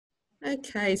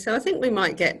Okay, so I think we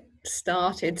might get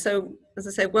started. So, as I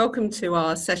said, welcome to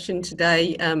our session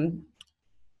today,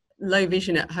 Low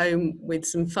Vision at Home with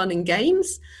some fun and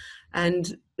games.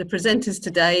 And the presenters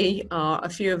today are a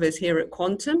few of us here at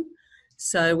Quantum.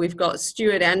 So we've got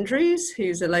Stuart Andrews,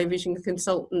 who's a low vision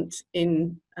consultant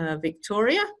in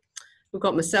Victoria. We've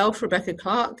got myself, Rebecca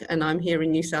Clark, and I'm here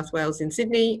in New South Wales in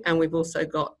Sydney. And we've also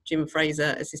got Jim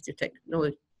Fraser, Assistive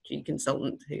Technology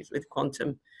consultant, who's with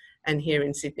Quantum and here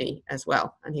in Sydney as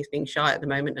well. And he's being shy at the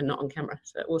moment and not on camera,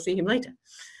 so we'll see him later.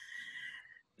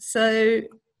 So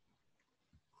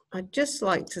I'd just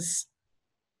like to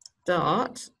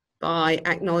start by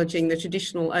acknowledging the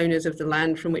traditional owners of the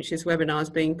land from which this webinar is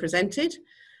being presented.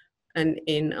 And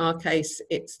in our case,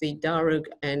 it's the Darug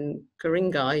and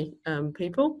Ku-ring-gai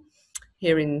people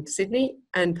here in Sydney,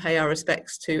 and pay our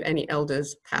respects to any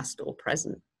elders past or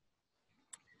present.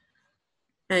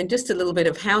 And just a little bit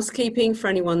of housekeeping for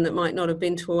anyone that might not have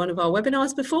been to one of our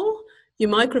webinars before. Your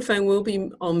microphone will be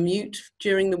on mute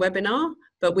during the webinar,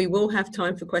 but we will have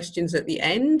time for questions at the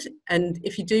end. And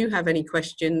if you do have any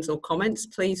questions or comments,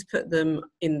 please put them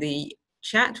in the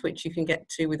chat, which you can get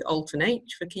to with Alt and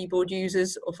H for keyboard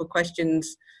users, or for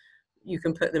questions, you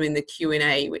can put them in the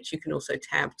Q&A, which you can also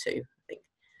tab to, I think.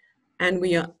 And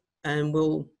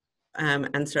we'll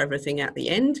answer everything at the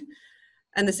end.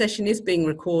 And the session is being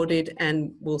recorded,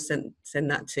 and we'll send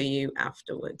that to you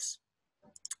afterwards.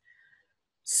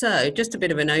 So just a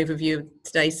bit of an overview of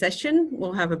today's session.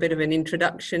 We'll have a bit of an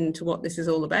introduction to what this is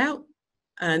all about,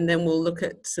 and then we'll look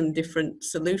at some different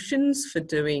solutions for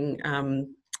doing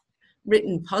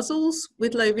written puzzles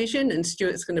with low vision, and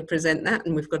Stuart's going to present that,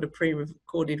 and we've got a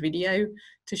pre-recorded video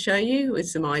to show you with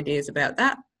some ideas about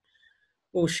that.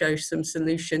 We'll show some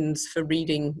solutions for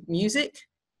reading music,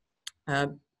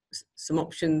 some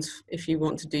options if you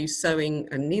want to do sewing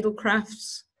and needle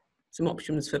crafts, some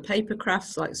options for paper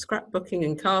crafts like scrapbooking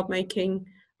and card making,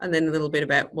 and then a little bit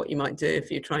about what you might do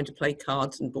if you're trying to play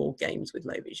cards and board games with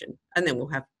low vision. And then we'll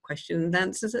have questions and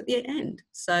answers at the end.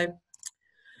 So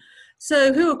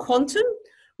who are Quantum?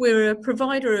 We're a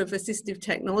provider of assistive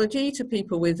technology to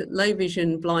people with low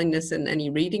vision, blindness, and any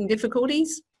reading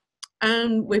difficulties.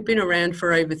 And we've been around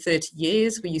for over 30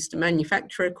 years. We used to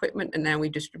manufacture equipment, and now we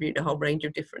distribute a whole range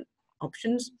of different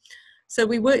options. So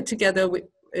we work together with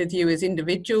you as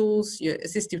individuals, your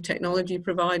assistive technology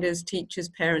providers, teachers,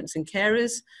 parents, and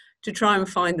carers to try and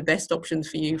find the best options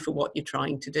for you for what you're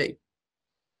trying to do.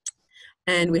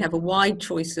 And we have a wide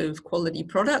choice of quality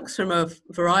products from a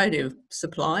variety of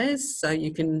suppliers, so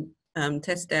you can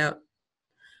test out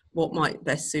what might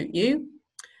best suit you.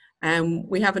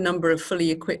 We have a number of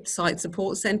fully equipped site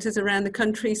support centres around the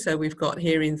country. So we've got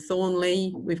here in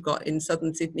Thornley, we've got in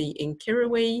southern Sydney in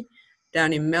Kirrawee,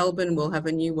 down in Melbourne we'll have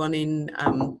a new one in,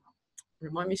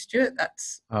 remind me Stuart,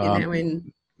 that's now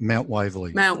in Mount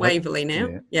Waverley. Mount Waverley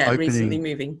now, yeah, recently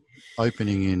moving.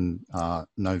 Opening in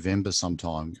November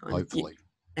sometime, hopefully.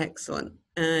 Yeah, excellent.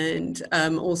 And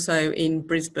also in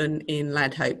Brisbane in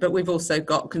Ladhope, but we've also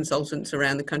got consultants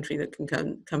around the country that can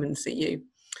come and see you.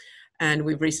 And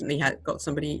we've recently got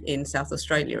somebody in South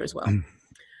Australia as well.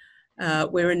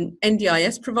 We're an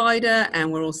NDIS provider,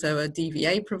 and we're also a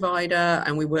DVA provider,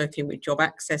 and we're working with job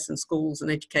access and schools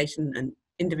and education and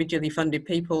individually funded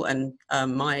people and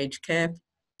my aged care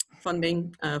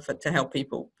funding to help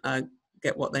people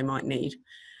get what they might need.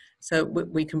 So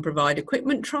we can provide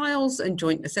equipment trials and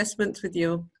joint assessments with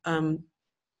your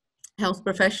health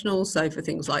professionals. So for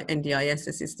things like NDIS,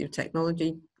 assistive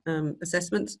technology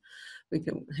assessments, we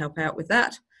can help out with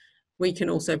that. We can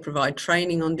also provide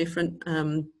training on different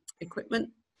equipment.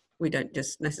 We don't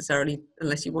just necessarily,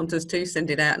 unless you want us to, send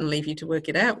it out and leave you to work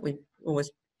it out. We always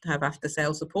have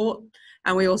after-sale support.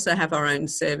 And we also have our own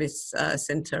service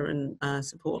centre and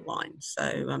support line.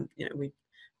 So, you know,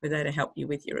 we're there to help you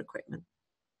with your equipment.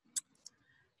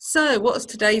 So what's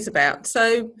today's about?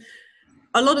 So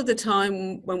a lot of the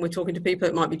time when we're talking to people,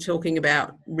 it might be talking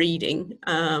about reading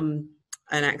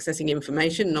and accessing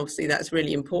information, and obviously that's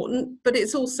really important, but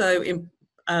it's also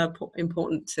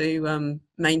important to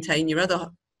maintain your other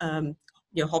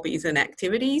your hobbies and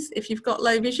activities if you've got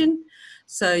low vision,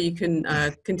 so you can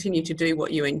continue to do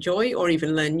what you enjoy, or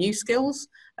even learn new skills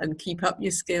and keep up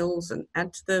your skills and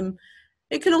add to them.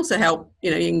 It can also help,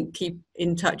 you know, you can keep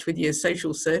in touch with your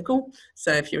social circle.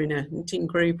 So if you're in a knitting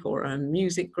group or a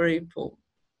music group or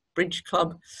bridge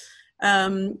club,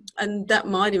 and that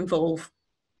might involve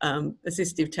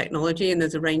assistive technology, and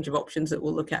there's a range of options that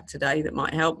we'll look at today that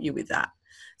might help you with that.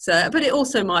 So, but it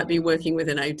also might be working with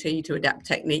an OT to adapt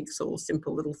techniques or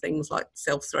simple little things like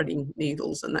self-threading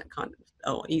needles and that kind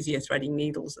of, or easier threading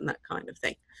needles and that kind of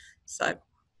thing. So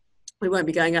We won't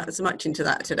be going out so much into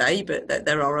that today, but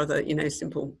there are other, you know,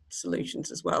 simple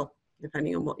solutions as well,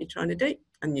 depending on what you're trying to do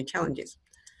and your challenges.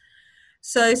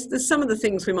 So there's some of the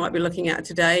things we might be looking at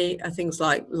today are things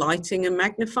like lighting and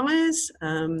magnifiers,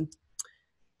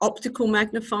 optical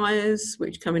magnifiers,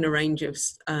 which come in a range of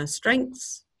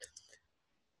strengths,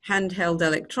 handheld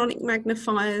electronic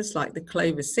magnifiers like the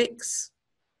Clover 6,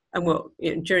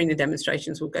 and during the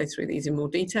demonstrations we'll go through these in more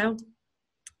detail.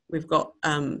 We've got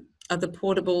other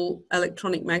portable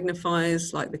electronic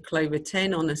magnifiers like the Clover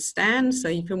 10 on a stand so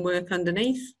you can work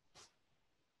underneath.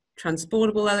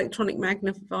 Transportable electronic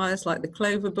magnifiers like the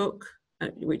Clover Book,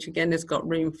 which again has got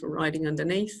room for writing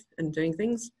underneath and doing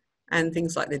things, and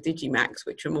things like the Digimax,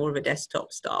 which are more of a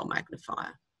desktop style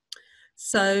magnifier.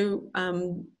 So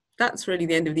that's really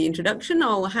the end of the introduction.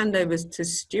 I'll hand over to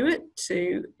Stuart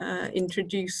to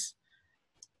introduce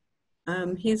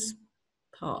his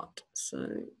part. So,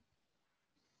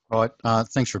 Right,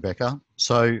 thanks, Rebecca.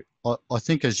 So I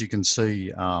think, as you can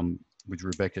see, with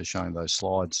Rebecca showing those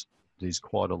slides, there's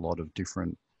quite a lot of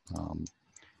different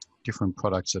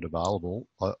products that are available.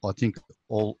 I think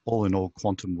all in all,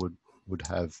 Quantum would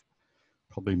have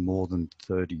probably more than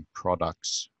 30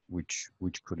 products which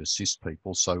could assist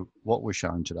people. So what we're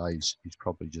showing today is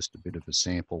probably just a bit of a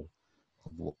sample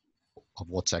of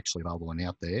what's actually available and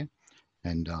out there.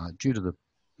 And due to the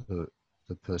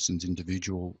person's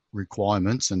individual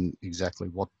requirements and exactly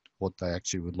what they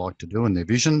actually would like to do in their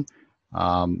vision,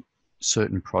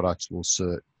 certain products will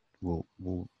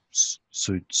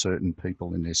suit certain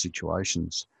people in their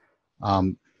situations.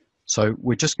 So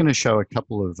we're just going to show a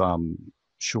couple of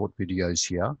short videos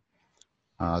here.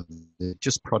 They're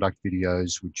just product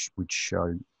videos which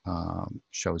show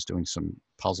us doing some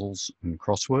puzzles and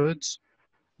crosswords.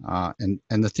 And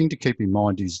the thing to keep in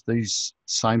mind is these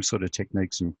same sort of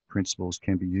techniques and principles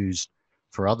can be used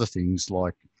for other things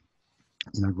like,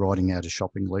 you know, writing out a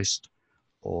shopping list,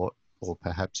 or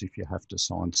perhaps if you have to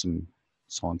sign some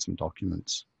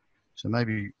documents. So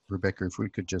maybe, Rebecca, if we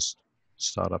could just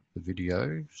start up the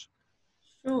videos.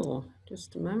 Sure,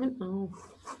 just a moment. I'll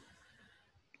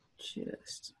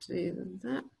just do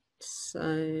that. So,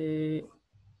 you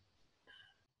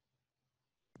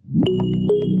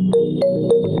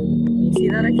see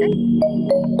that okay?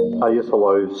 Yes,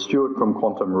 hello. Stuart from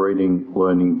Quantum Reading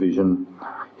Learning Vision.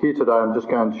 Here today I'm just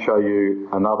going to show you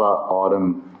another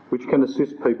item which can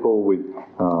assist people with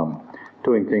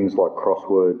doing things like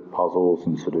crossword puzzles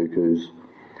and Sudokus.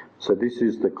 So this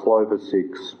is the Clover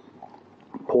 6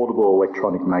 portable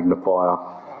electronic magnifier.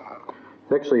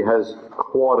 It actually has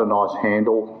quite a nice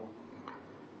handle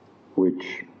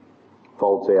which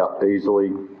folds out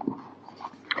easily.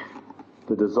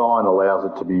 The design allows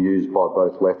it to be used by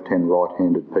both left and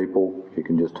right-handed people. You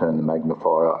can just turn the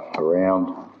magnifier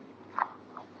around.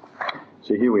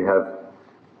 So here we have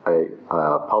a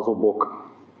puzzle book.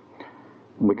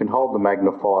 We can hold the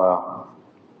magnifier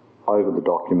over the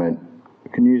document.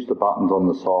 You can use the buttons on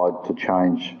the side to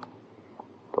change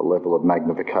the level of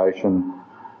magnification.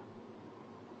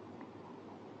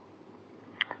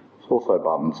 There's also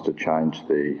buttons to change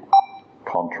the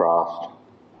contrast.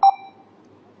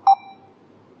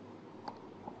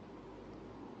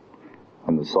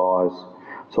 And the size.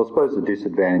 So I suppose the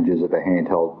disadvantages of a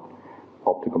handheld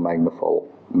optical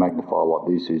magnifier like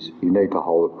this is you need to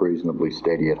hold it reasonably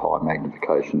steady at high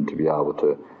magnification to be able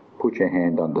to put your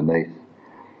hand underneath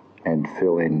and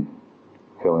fill in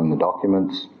the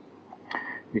documents.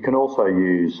 You can also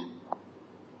use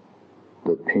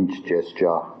the pinch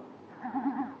gesture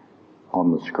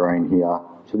on the screen here.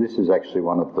 So this is actually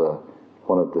one of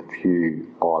the few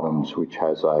items which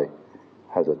has a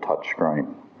touch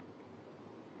screen.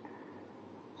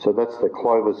 So that's the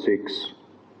Clover 6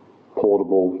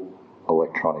 portable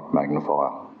electronic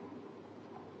magnifier.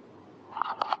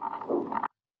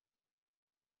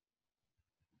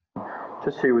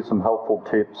 Just here with some helpful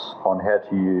tips on how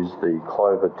to use the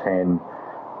Clover 10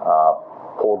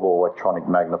 portable electronic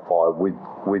magnifier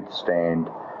with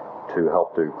stand to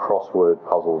help do crossword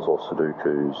puzzles or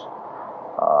Sudokus.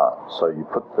 So you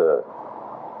put the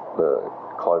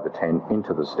Clover 10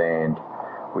 into the stand.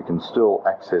 We can still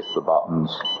access the buttons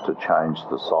to change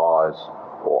the size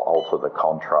or alter the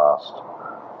contrast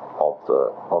of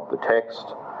the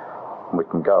text. We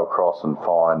can go across and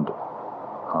find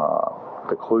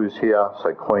the clues here.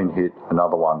 So queen hit,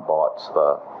 another one bites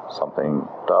something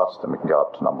dust, and we can go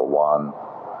up to number 1.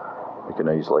 We can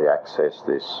easily access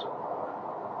this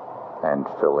and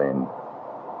fill in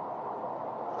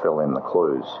the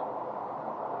clues.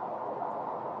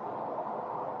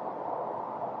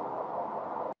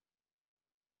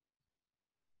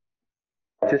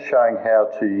 Just showing how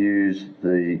to use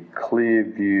the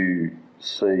Clearview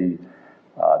C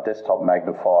desktop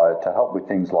magnifier to help with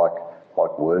things like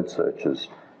word searches.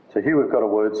 So here we've got a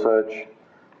word search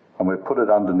and we've put it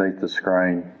underneath the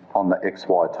screen on the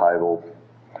XY table.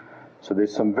 So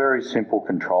there's some very simple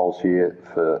controls here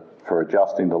for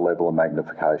adjusting the level of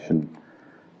magnification.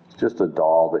 It's just a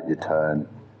dial that you turn,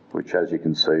 which as you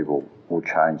can see will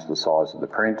change the size of the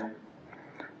print.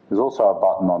 There's also a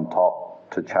button on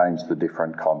top to change the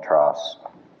different contrasts,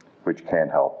 which can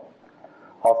help.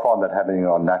 I find that having it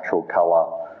on natural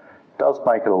colour does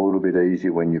make it a little bit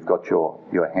easier when you've got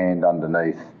your hand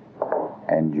underneath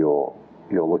and you're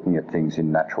looking at things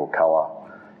in natural colour.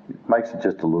 It makes it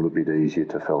just a little bit easier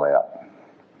to fill out.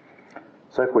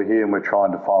 So if we're here and we're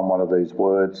trying to find one of these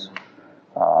words,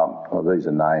 well, these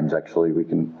are names actually, we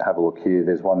can have a look here.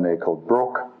 There's one there called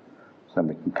Brook. So then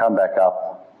we can come back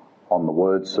up on the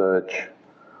word search,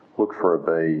 look for a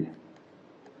B,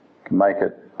 can make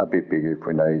it a bit bigger if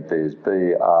we need. There's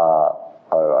B-R-O-O-K,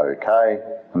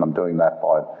 and I'm doing that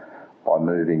by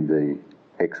moving the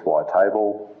XY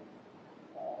table.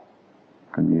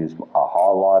 We can use a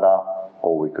highlighter,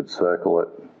 or we could circle it,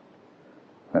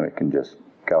 and we can just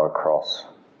go across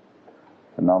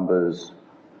the numbers.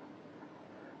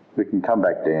 We can come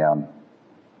back down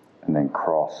and then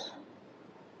cross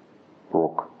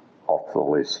Brook off the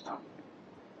list.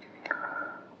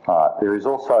 There is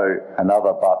also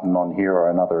another button on here, or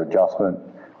another adjustment,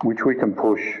 which we can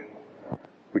push,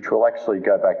 which will actually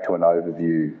go back to an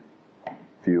overview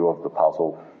view of the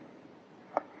puzzle.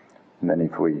 And then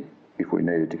if we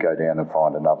needed to go down and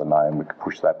find another name, we could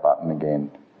push that button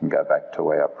again and go back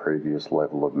to our previous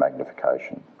level of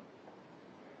magnification.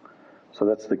 So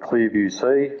that's the Clearview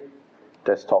C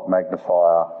desktop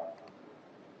magnifier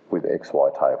with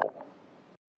XY table.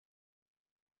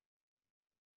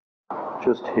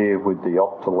 Just here with the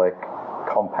Optelec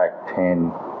Compact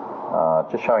 10,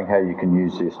 just showing how you can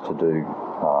use this to do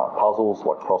puzzles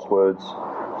like crosswords.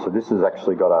 So this has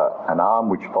actually got an arm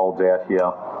which folds out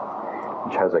here,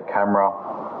 which has a camera,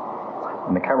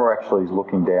 and the camera actually is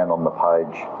looking down on the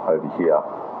page over here.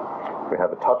 We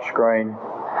have a touch screen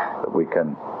that we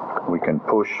can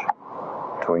push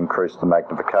to increase the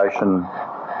magnification,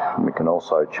 and we can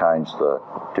also change the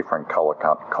different colour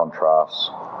contrasts.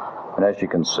 And as you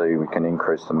can see, we can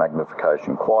increase the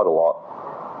magnification quite a lot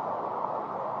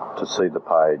to see the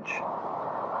page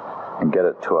and get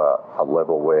it to a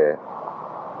level where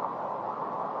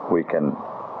we can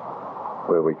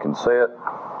see it.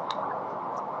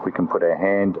 We can put our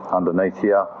hand underneath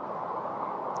here.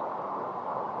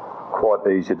 Quite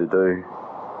easy to do.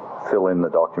 Fill in the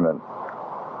document,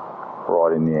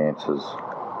 write in the answers.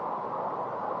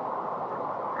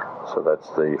 So that's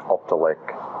the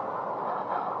Optelec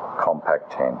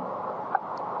Compact 10.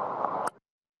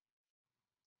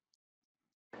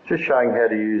 Just showing how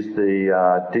to use the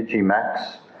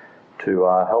Digimax to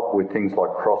help with things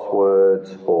like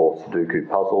crosswords or Sudoku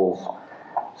puzzles.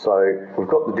 So we've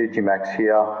got the Digimax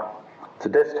here. It's a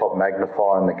desktop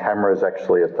magnifier and the camera is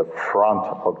actually at the front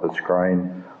of the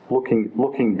screen,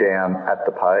 looking down at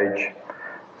the page.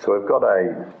 So we've got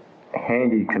a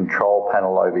handy control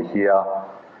panel over here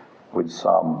with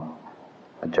some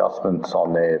adjustments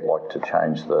on there, like to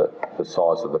change the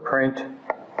size of the print.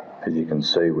 As you can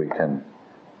see, we can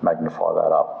magnify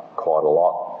that up quite a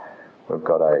lot. We've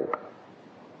got a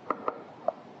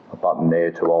button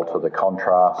there to alter the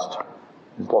contrast.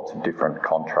 There's lots of different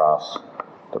contrasts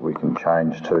that we can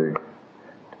change to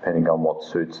depending on what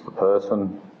suits the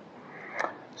person.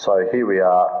 So here we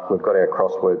are, we've got our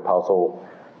crossword puzzle.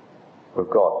 We've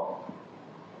got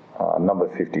number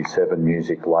 57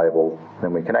 music label.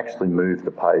 Then we can actually move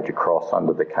the page across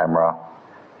under the camera,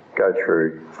 go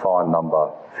through, find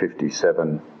number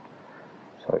 57.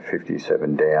 So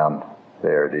 57 down,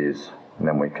 there it is. And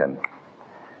then we can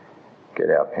get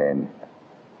our pen,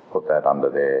 put that under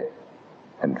there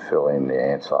and fill in the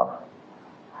answer.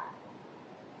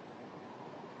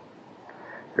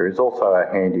 There is also a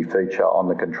handy feature on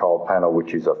the control panel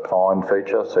which is a find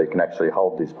feature, so you can actually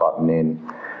hold this button in,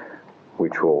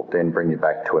 which will then bring you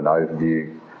back to an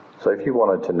overview. So if you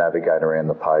wanted to navigate around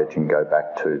the page and go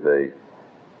back to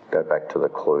the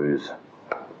clues,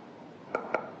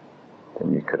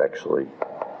 then you could actually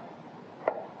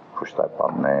push that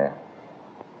button there.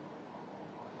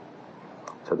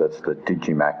 So that's the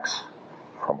Digimax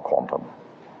from Quantum.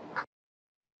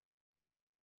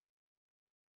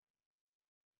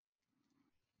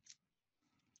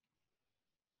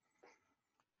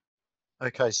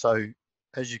 Okay, so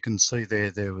as you can see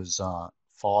there was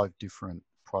 5 different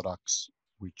products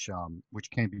which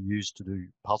can be used to do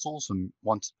puzzles. And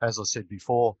once, as I said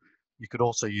before, you could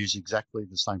also use exactly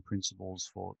the same principles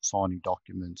for signing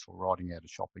documents or writing out a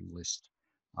shopping list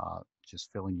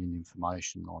just filling in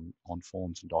information on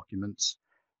forms and documents.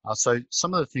 So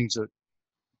some of the things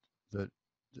that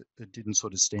didn't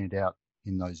sort of stand out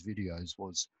in those videos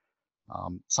was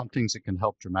some things that can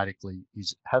help dramatically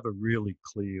is have a really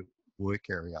clear work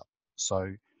area.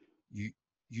 So you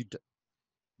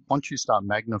once you start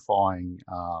magnifying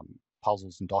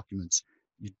puzzles and documents,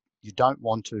 you don't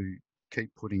want to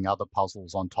keep putting other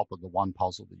puzzles on top of the one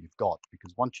puzzle that you've got,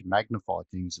 because once you magnify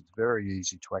things, it's very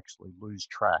easy to actually lose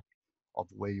track of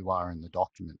where you are in the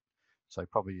document. So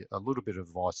probably a little bit of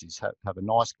advice is have a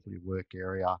nice clear work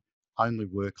area, only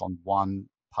work on one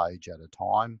page at a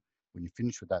time. When you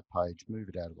finish with that page, move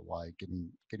it out of the way, get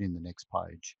in the next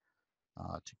page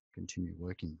to continue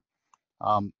working.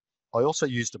 I also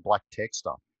used a black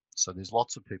texter. So there's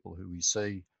lots of people who we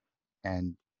see,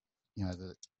 and you know,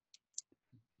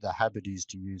 the habit is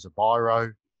to use a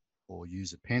biro or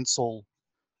use a pencil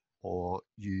or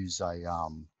use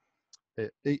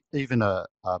even a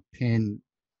pen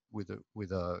with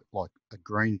a like a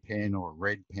green pen or a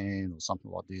red pen or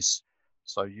something like this.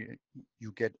 So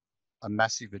you get a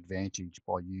massive advantage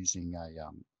by using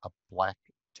a black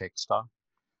texter,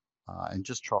 and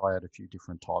just try out a few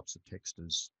different types of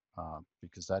textures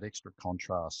because that extra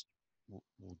contrast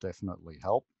will definitely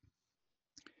help.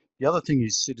 The other thing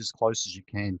is sit as close as you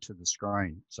can to the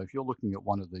screen. So if you're looking at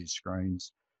one of these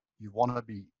screens, you want to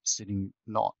be sitting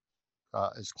not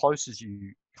as close as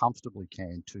you comfortably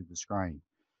can to the screen,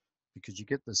 because you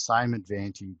get the same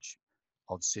advantage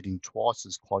of sitting twice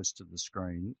as close to the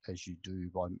screen as you do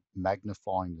by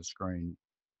magnifying the screen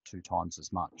 2 times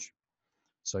as much.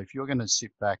 So if you're going to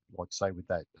sit back, like say with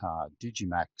that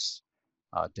Digimax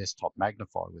desktop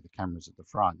magnifier with the cameras at the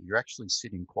front, you're actually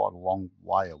sitting quite a long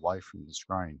way away from the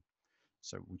screen.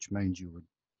 So which means you would,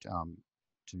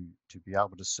 to be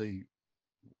able to see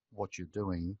what you're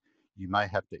doing, you may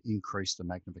have to increase the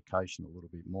magnification a little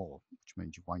bit more, which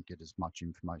means you won't get as much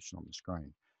information on the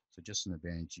screen. So just an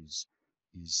advantage is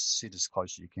sit as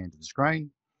close as you can to the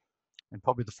screen. And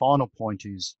probably the final point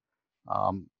is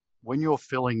when you're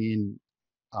filling in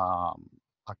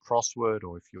a crossword,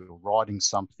 or if you're writing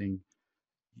something,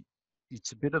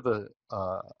 it's a bit of a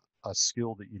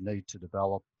skill that you need to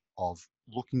develop of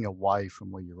looking away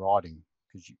from where you're writing,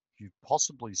 because you've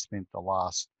possibly spent the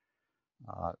last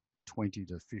 20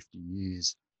 to 50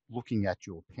 years looking at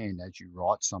your pen as you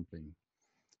write something.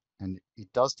 And it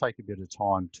does take a bit of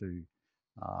time to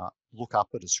look up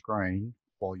at a screen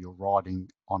while you're writing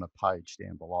on a page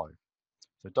down below.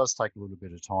 So it does take a little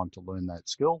bit of time to learn that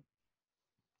skill.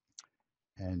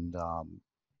 And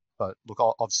but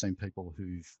look, I've seen people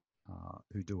who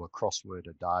do a crossword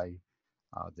a day.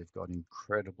 They've got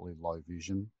incredibly low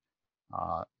vision.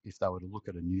 If they were to look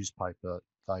at a newspaper,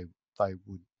 they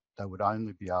would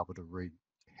only be able to read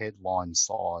headline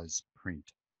size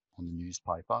print on the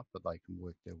newspaper, but they can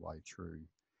work their way through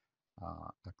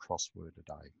a crossword a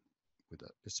day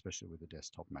especially with a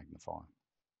desktop magnifier.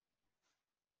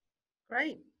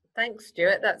 Great, thanks,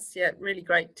 Stuart. That's really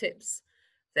great tips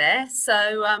there.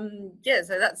 So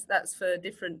so that's for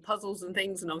different puzzles and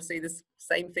things, and obviously the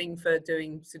same thing for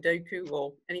doing Sudoku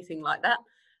or anything like that,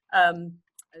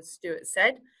 as Stuart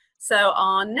said. So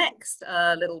our next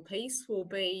little piece will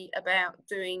be about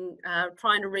doing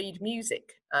trying to read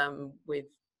music and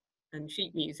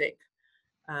sheet music,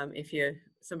 if you're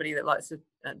somebody that likes to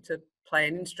play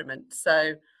an instrument.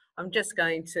 So I'm just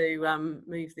going to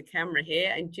move the camera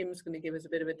here, and Jim's going to give us a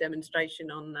bit of a demonstration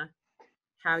on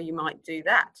how you might do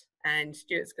that. And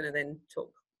Stuart's going to then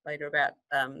talk later about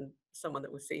someone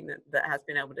that we've seen that has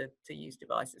been able to use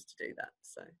devices to do that.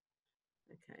 So,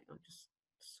 okay, I'll just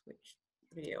switch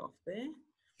the video off there.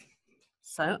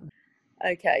 So,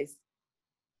 okay.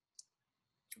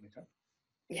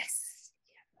 Yes.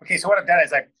 Okay, so what I've done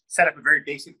is I've set up a very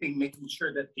basic thing, making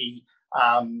sure that the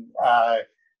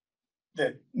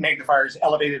magnifier is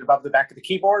elevated above the back of the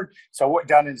keyboard. So what I've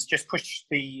done is just push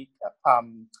the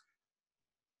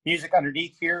music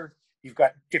underneath here. You've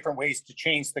got different ways to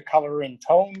change the color and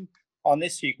tone on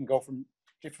this, so you can go from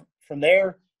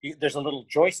there. There's a little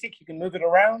joystick, you can move it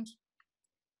around.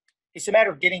 It's a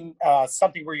matter of getting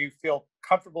something where you feel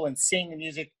comfortable in seeing the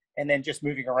music and then just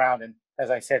moving around. And as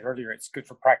I said earlier, it's good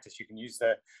for practice. You can use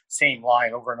the same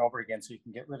line over and over again, so you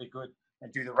can get really good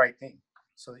and do the right thing,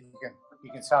 so that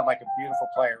you can sound like a beautiful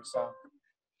player. So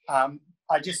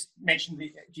I just mentioned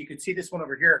you can see this one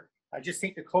over here. I just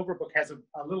think the Clover Book has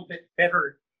a little bit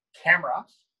better camera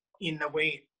in the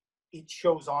way it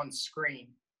shows on screen,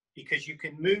 because you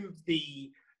can move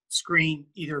the screen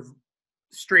either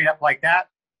straight up like that,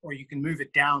 or you can move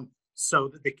it down so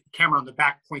that the camera on the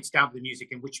back points down to the music,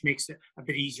 and which makes it a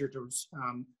bit easier to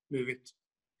move it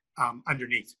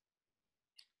underneath.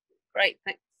 Great,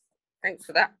 thanks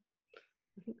for that.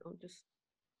 I think I'll just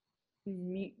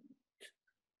mute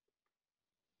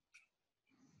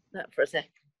that for a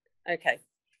second. Okay,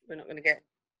 we're not going to get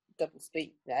double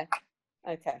speak there.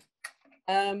 Okay.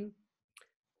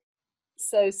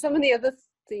 So some of the other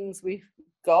things we've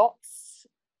got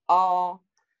are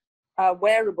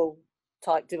wearable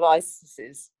type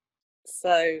devices.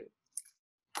 So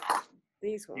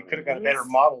these ones. You could have got a better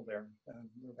model there.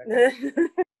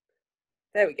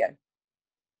 There we go.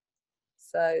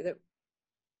 So the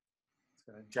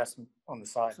adjustment on the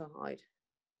side. I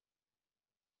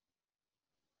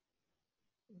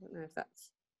don't know if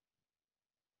that's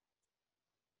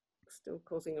still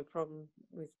causing a problem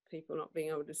with people not being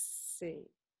able to see.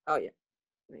 Oh yeah,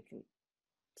 they can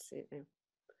see it now.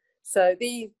 So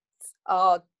these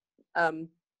are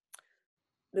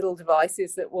little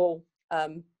devices that will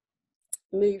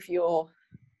move you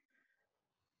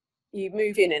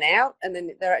move in and out, and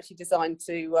then they're actually designed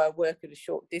to work at a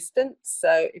short distance.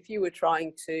 So if you were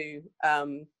trying to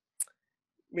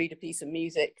read a piece of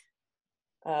music,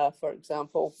 for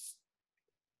example,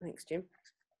 thanks Jim.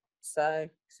 So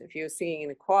if you're singing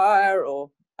in a choir, or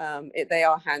they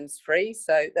are hands-free,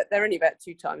 so that they're only about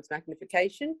 2 times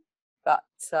magnification, but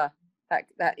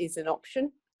that is an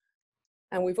option.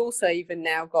 And we've also even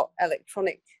now got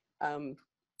electronic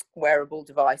wearable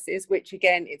devices, which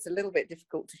again, it's a little bit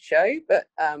difficult to show, but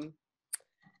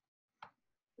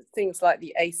things like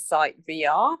the ACE-Sight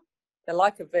VR, they're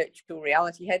like a virtual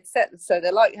reality headset. So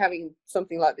they're like having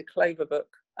something like the Clover Book,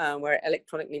 where it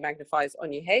electronically magnifies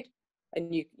on your head,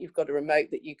 and you've got a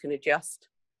remote that you can adjust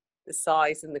the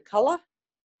size and the color,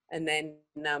 and then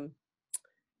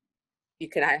you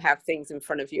can have things in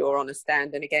front of you or on a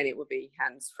stand, and again, it would be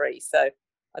hands-free. So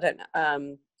I don't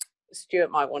know,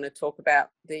 Stuart might want to talk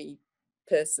about the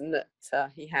person that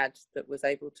he had that was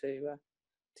able to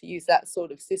use that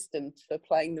sort of system for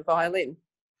playing the violin.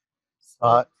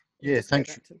 So yeah,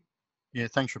 thanks. Yeah,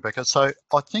 thanks, Rebecca. So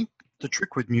I think the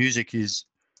trick with music is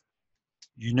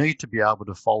you need to be able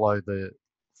to follow the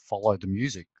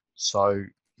music. So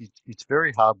it's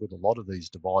very hard with a lot of these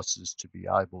devices to be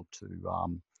able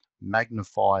to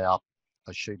magnify up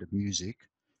a sheet of music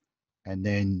and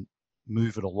then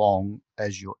move it along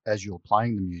as you're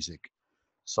playing the music.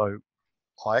 So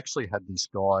I actually had this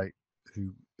guy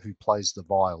who plays the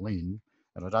violin,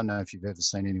 and I don't know if you've ever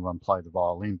seen anyone play the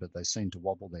violin, but they seem to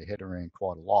wobble their head around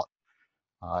quite a lot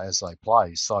as they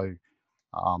play. So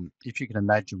if you can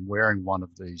imagine wearing one of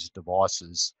these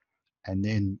devices and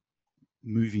then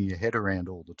moving your head around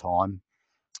all the time,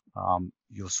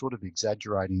 you're sort of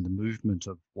exaggerating the movement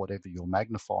of whatever you're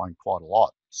magnifying quite a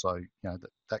lot. So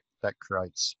that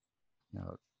creates,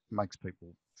 makes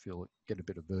people get a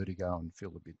bit of vertigo and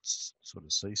feel a bit sort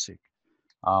of seasick.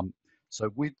 So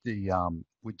with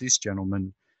this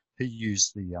gentleman, he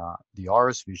used the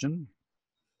iris vision.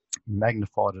 He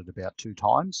magnified it about 2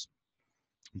 times.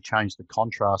 He changed the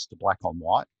contrast to black on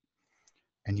white,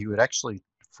 and he would actually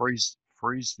freeze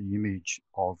the image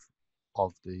of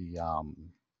the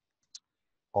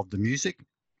music,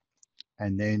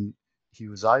 and then he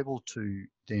was able to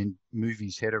then move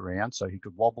his head around, so he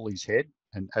could wobble his head,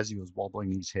 and as he was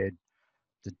wobbling his head,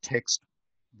 the text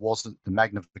wasn't, the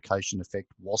magnification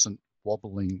effect wasn't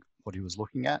wobbling what he was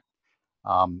looking at,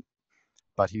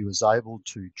 but he was able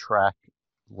to track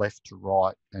left to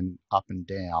right and up and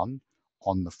down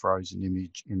on the frozen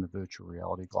image in the virtual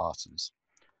reality glasses.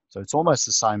 So it's almost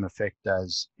the same effect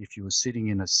as if you were sitting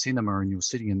in a cinema and you were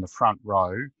sitting in the front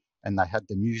row and they had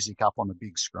the music up on a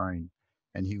big screen,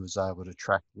 and he was able to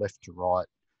track left to right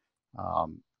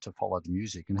to follow the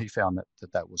music, and he found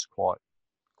that was quite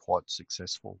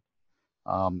successful.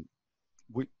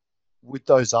 With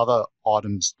those other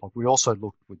items, like we also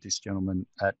looked with this gentleman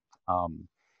at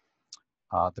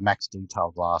the max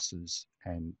detail glasses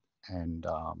and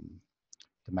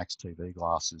the max TV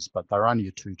glasses, but they're only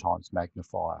a 2 times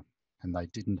magnifier, and they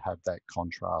didn't have that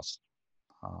contrast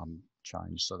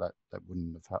change, so that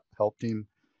wouldn't have helped him.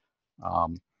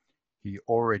 He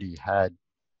already had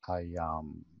a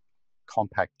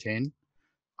compact 10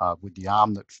 with the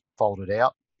arm that folded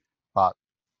out, but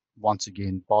once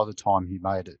again, by the time he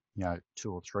made it,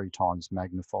 2 or 3 times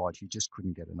magnified, he just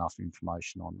couldn't get enough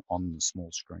information on the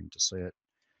small screen to see it.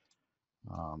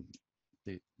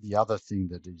 The other thing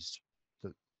that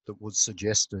was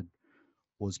suggested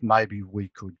was maybe we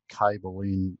could cable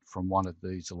in from one of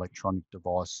these electronic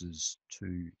devices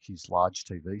to his large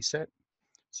TV set.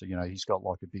 So, he's got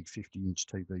like a big 50-inch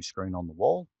TV screen on the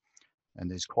wall, and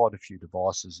there's quite a few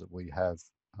devices that we have,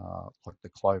 like the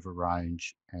Clover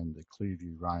range and the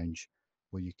Clearview range,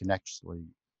 where you can actually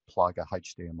plug a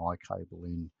HDMI cable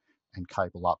in and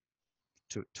cable up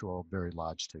to a very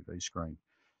large TV screen.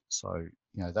 So,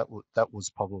 you know, that was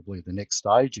probably the next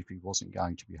stage if he wasn't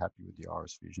going to be happy with the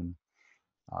Iris Vision,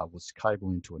 was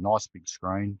cable into a nice big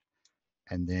screen,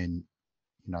 and then,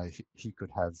 you know, he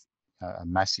could have a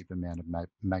massive amount of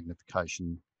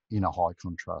magnification in a high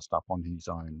contrast up on his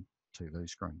own TV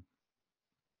screen.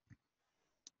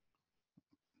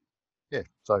 Yeah,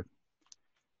 so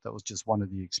that was just one of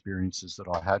the experiences that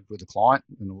I had with a client,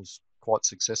 and it was quite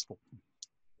successful.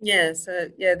 Yeah, so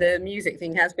yeah, the music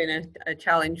thing has been a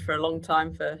challenge for a long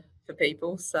time for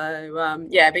people. So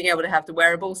yeah, being able to have the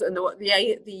wearables, and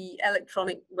the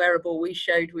electronic wearable we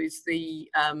showed was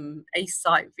the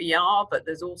ACE-Sight VR, but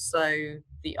there's also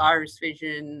the Iris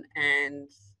Vision and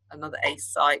another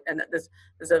ACE-Sight, and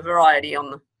there's a variety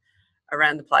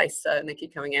around the place. So, and they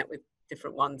keep coming out with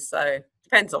different ones. So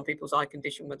depends on people's eye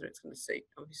condition whether it's going to suit,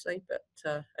 obviously. But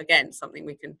again, something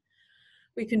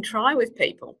we can try with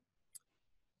people.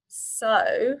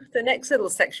 So the next little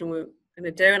section we're going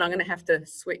to do, and I'm going to have to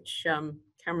switch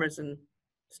cameras and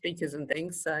speakers and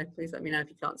things, so please let me know if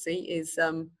you can't see, is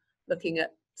looking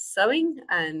at sewing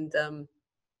and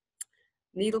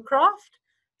needlecraft,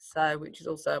 so which is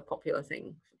also a popular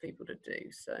thing for people to do.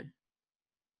 So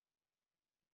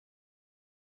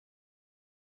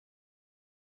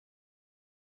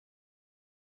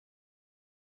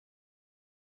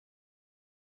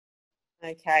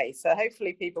okay, so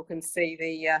hopefully people can see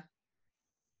the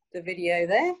video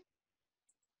there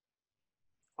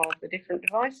of the different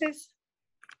devices.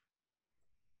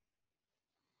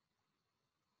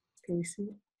 Can you see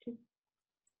it?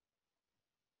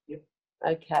 Yep.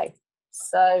 Okay,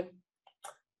 so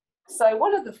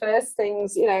one of the first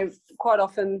things, you know, quite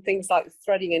often things like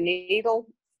threading a needle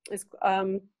is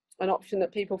an option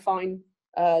that people find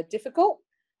difficult,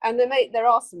 and there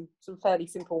are some fairly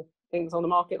simple things on the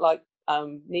market, like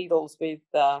needles with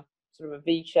sort of a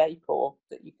V shape, or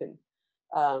that you can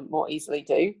more easily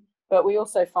do. But we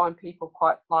also find people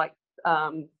quite like,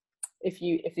 if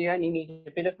you only need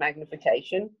a bit of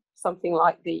magnification, something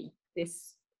like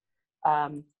this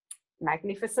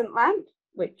magnificent lamp,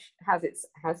 which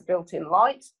has built-in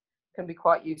light, can be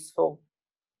quite useful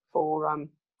for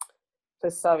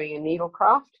sewing and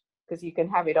needlecraft, because you can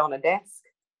have it on a desk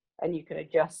and you can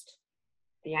adjust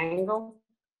the angle.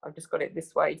 I've just got it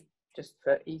this way just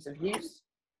for ease of use.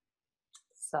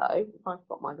 So I've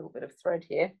got my little bit of thread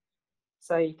here,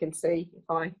 so you can see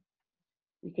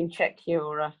you can check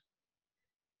your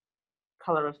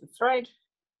color of the thread.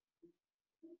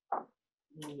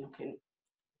 And you can,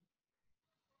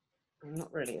 I'm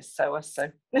not really a sewer,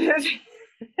 so but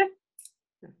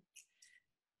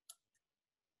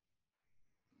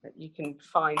you can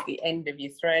find the end of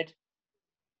your thread.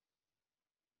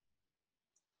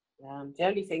 The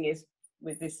only thing is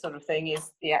with this sort of thing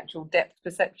is the actual depth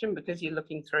perception, because you're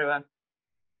looking through a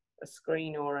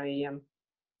screen or a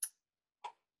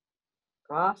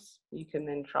glass. You can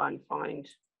then try and find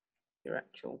your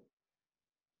actual,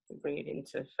 bring it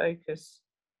into focus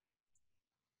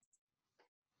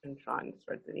and try and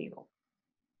thread the needle,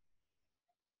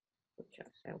 which I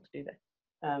failed to do there.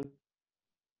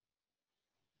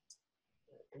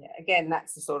 Yeah, again,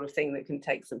 that's the sort of thing that can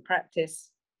take some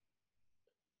practice,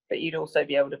 but you'd also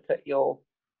be able to put your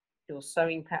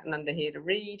sewing pattern under here to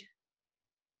read,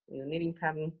 your knitting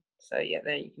pattern. So yeah,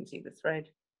 there you can see the thread,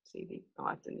 see the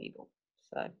eye of the needle.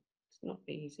 So it's not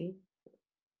easy.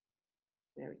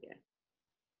 There we go.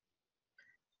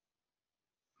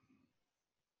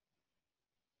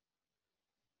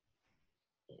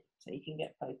 Yeah, so you can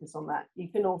get focus on that. You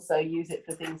can also use it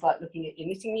for things like looking at your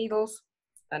knitting needles.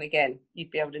 And again,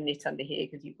 you'd be able to knit under here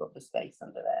because you've got the space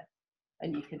under there.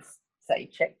 And you can say,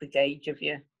 check the gauge of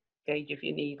your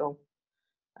needle.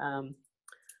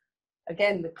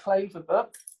 Again, the Clover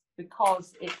book,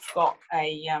 because it's got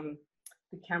the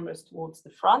cameras towards the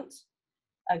front.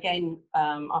 Again,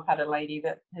 I've had a lady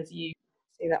that has used,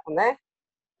 see that one there?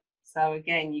 So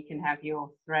again, you can have your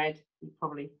thread. You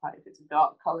probably, like if it's a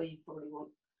dark color, you probably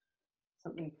want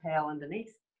something pale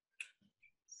underneath.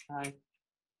 So,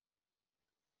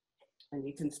 and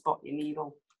you can spot your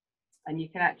needle, and you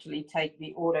can actually take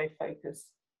the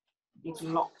autofocus. You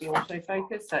can lock the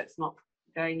autofocus so it's not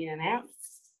going in and out.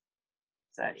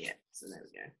 So yeah, so there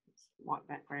we go. It's white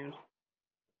background,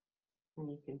 and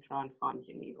you can try and find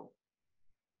your needle.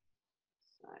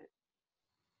 So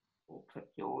we'll put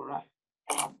your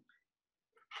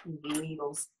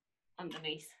needles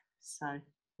underneath. So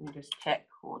you just check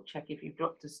if you've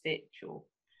dropped a stitch, or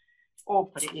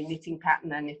put it in your knitting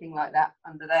pattern or anything like that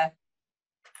under there.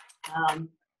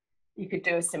 You could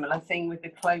do a similar thing with the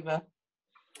Clover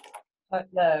 10.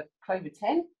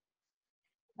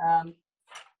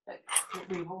 But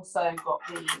we've also got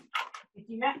the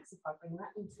Digimax, if I bring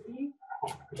that into view.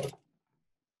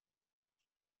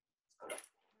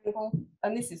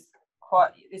 And this has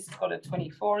got a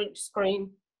 24-inch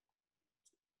screen.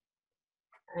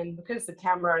 And because the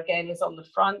camera again is on the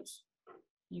front,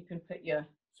 you can put your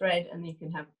thread and you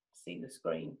can see the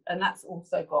screen. And that's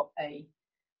also got a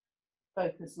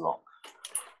focus lock,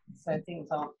 so things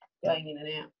aren't going in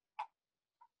and out.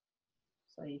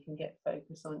 So you can get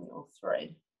focus on your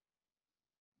thread.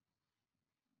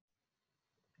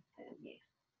 And yeah,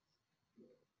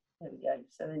 there we go.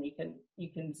 So then you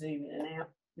can zoom in and out.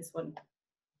 This one.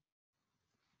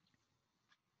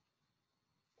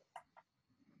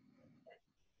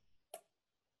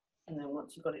 And then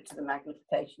once you've got it to the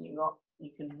magnification you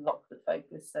can lock the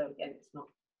focus. So again, it's not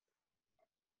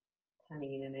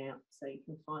panning in and out. So you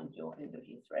can find your end of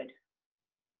your thread.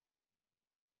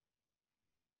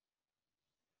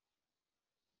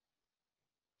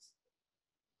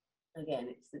 Again,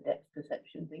 it's the depth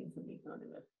perception thing can be kind of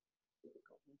a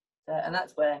difficult thing. So, and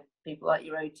that's where people like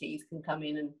your OTs can come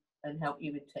in and help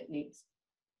you with techniques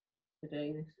for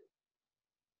doing this.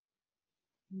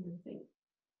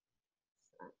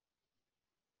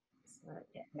 So,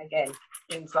 yeah, and again,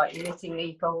 things like your knitting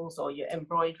needles or your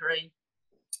embroidery,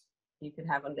 you can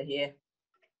have under here,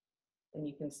 and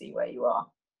you can see where you are.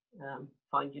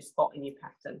 Find your spot in your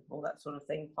pattern, all that sort of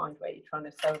thing. Find where you're trying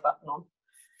to sew a button on,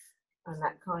 and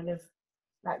that kind of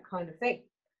thing.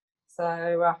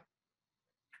 So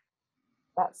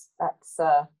that's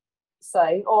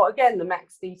saying. Or again, the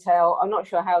max detail. I'm not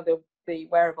sure how the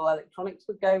wearable electronics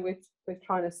would go with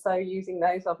trying to sew using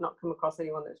those. I've not come across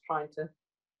anyone that's trying to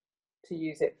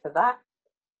use it for that.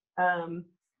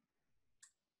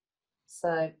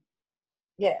 So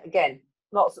yeah, again,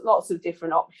 lots of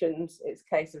different options. It's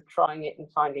a case of trying it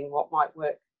and finding what might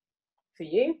work for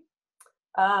you.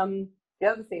 The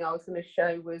other thing I was going to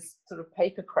show was sort of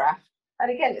papercraft, and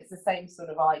again, it's the same sort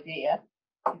of idea.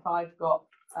 If I've got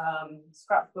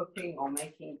scrapbooking or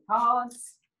making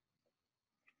cards,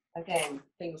 again,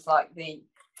 things like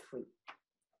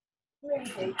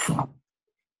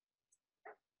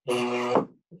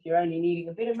if you're only needing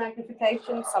a bit of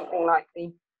magnification, something like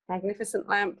the magnificent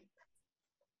lamp.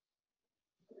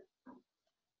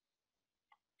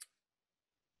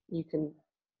 You can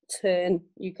turn,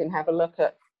 you can have a look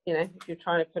at, if you're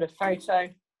trying to put a photo,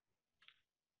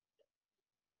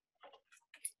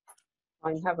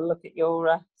 and have a look at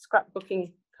your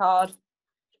scrapbooking card,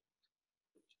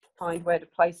 find where to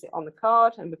place it on the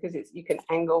card, and because you can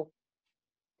angle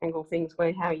things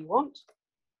how you want,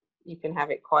 you can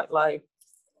have it quite low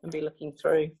and be looking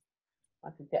through. I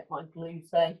could get my glue,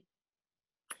 say,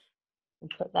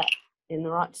 and put that in the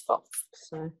right spot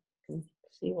so I can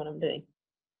see what I'm doing.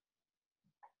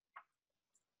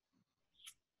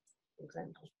 For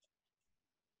example,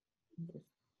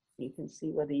 you can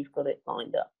see whether you've got it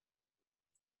lined up.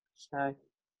 So,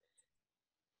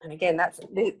 and again,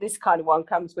 this kind of one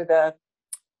comes with a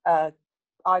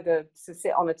either to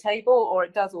sit on a table, or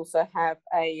it does also have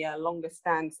a longer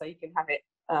stand, so you can have it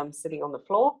sitting on the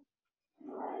floor.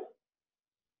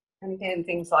 And again,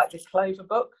 things like this clover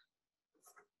book,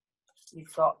 you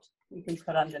can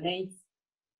put underneath.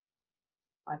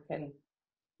 I can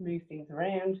move things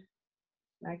around,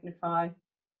 magnify,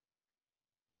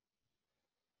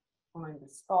 find the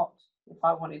spot. If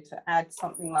I wanted to add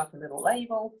something like a little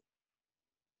label,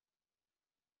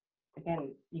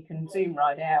 again, you can zoom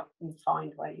right out and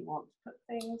find where you want to put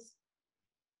things,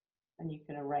 and you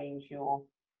can arrange your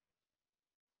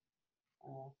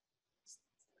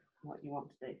what you want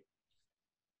to do.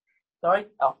 Sorry?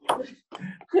 Oh.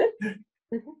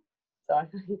 Sorry,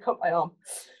 you got my arm.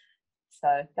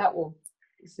 So that will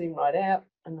zoom right out,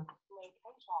 and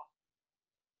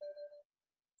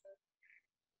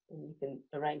you can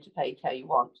arrange the page how you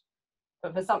want.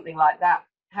 But for something like that,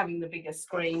 having the bigger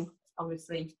screen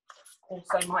obviously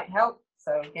also might help.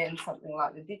 So again, something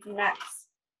like the Digimax.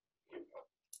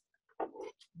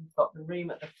 You've got the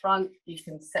room at the front. You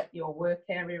can set your work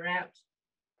area out.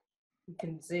 You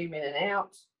can zoom in and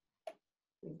out.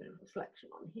 A bit of reflection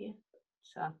on here.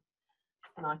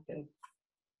 And I can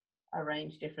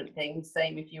arrange different things.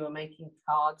 Same if you were making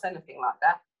cards, anything like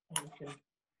that. And you can,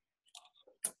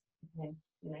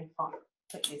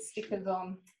 put your stickers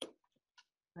on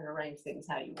and arrange things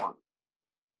how you want.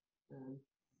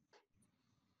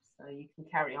 So you can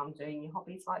carry on doing your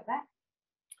hobbies like that.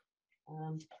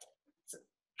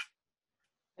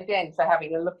 Again, so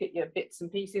having a look at your bits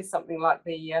and pieces, something like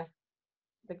the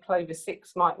Clover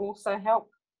 6 might also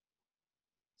help.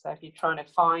 So if you're trying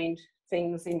to find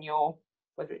things in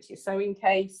whether it's your sewing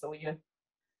case or your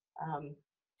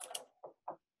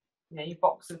you know, your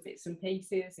box of bits and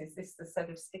pieces. Is this the set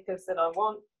of stickers that I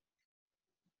want?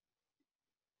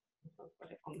 I'll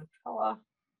put it on the colour.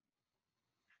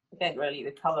 Again, really,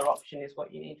 the colour option is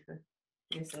what you need for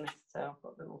this and this. So I've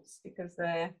got little stickers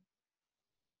there.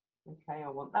 Okay, I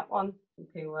want that one. You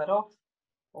peel that off.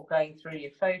 Or going through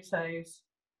your photos.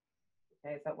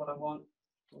 Okay, is that what I want?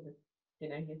 You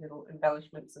know, your little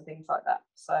embellishments and things like that.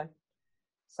 So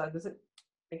there's a,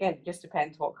 again, it just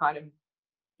depends what kind of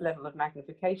level of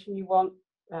magnification you want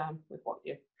with what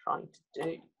you're trying to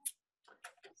do.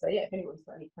 So yeah, if anyone's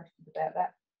got any questions about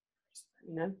that,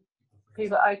 you know,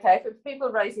 people. Okay, if people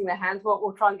are raising their hands,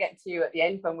 we'll try and get to you at the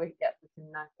end when we can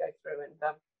go through and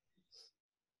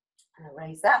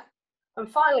raise that. And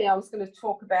finally, I was going to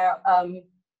talk about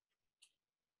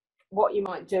what you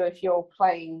might do if you're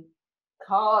playing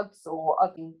cards or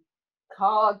other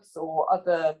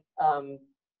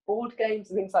board games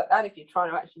and things like that. If you're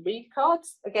trying to actually read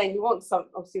cards, again, you want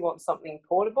obviously want something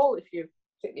portable particularly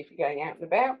if you're going out and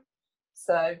about.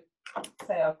 So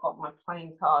say I've got my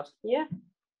playing card here.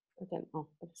 I don't know.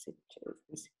 Let's see.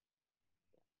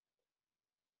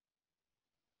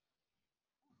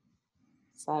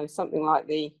 So something like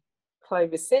the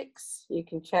Clover 6, you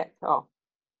can check. Oh,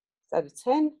 is that a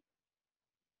 10?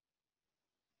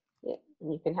 Yeah,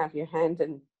 and you can have your hand,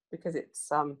 and because it's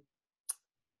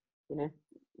you know,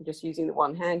 just using the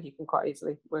one hand, you can quite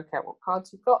easily work out what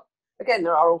cards you've got. Again,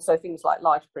 there are also things like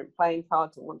large print playing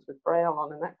cards and ones with braille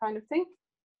on and that kind of thing.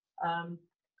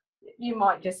 You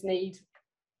might just need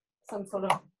some sort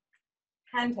of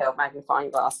handheld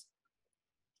magnifying glass.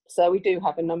 So we do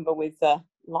have a number with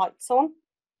lights on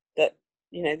that,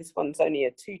 you know, this one's only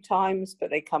a 2 times, but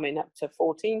they come in up to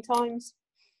 14 times.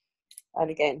 And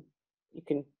again, you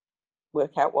can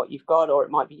work out what you've got, or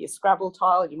it might be your Scrabble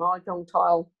tile, your Mahjong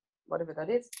tile, whatever that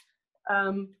is.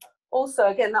 Also,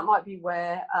 again, that might be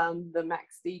where the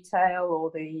max detail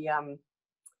or the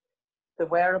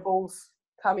wearables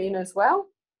come in as well,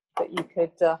 that you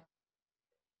could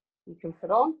you can put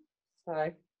on. So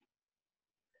if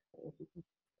you can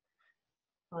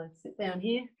try and sit down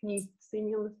here, can you see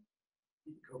me on the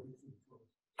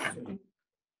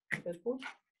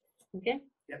okay?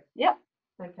 Yep.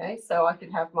 Okay, so I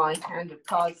could have my hand of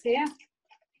cards here,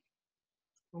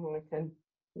 and I can,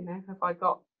 you know, have I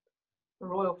got a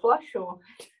royal flush or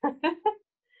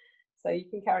so you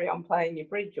can carry on playing your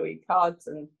bridge or your cards,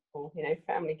 or you know,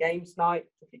 family games night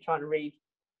if you're trying to read,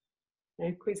 you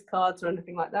know, quiz cards or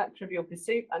anything like that. Trivial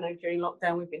Pursuit. I know during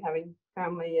lockdown we've been having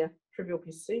family Trivial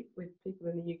Pursuit with people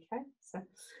in the UK, so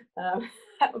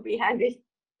that would be handy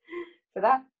for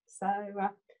that. So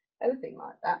anything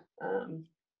like that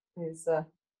is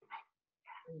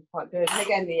quite good. And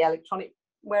again, the electronic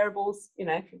wearables, you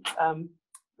know,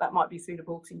 that might be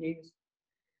suitable to use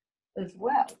as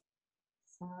well.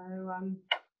 So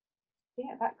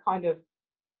yeah, that kind of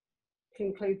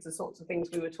concludes the sorts of things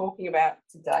we were talking about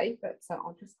today. But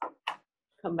I'll just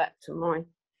come back to my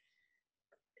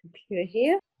computer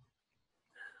here.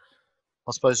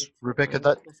 I suppose, Rebecca,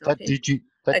 that Digimax.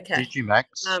 Rebecca,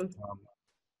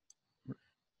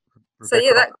 so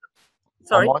yeah,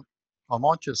 sorry. I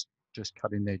might just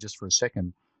cut in there just for a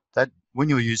second. That when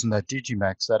you were using that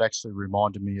Digimax, that actually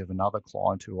reminded me of another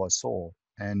client who I saw,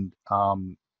 and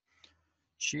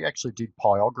she actually did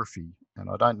pyrography, and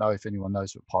I don't know if anyone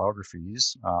knows what pyrography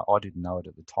is. I didn't know it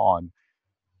at the time,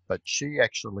 but she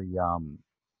actually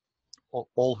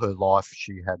all her life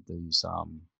she had these.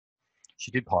 She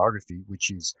did pyrography,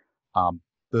 which is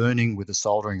burning with a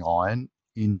soldering iron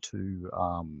into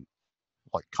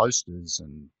like coasters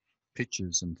and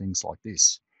pictures and things like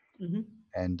this. Mm-hmm.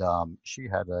 And she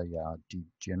had a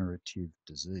degenerative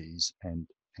disease, and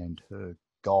her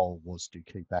goal was to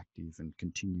keep active and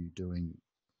continue doing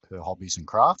her hobbies and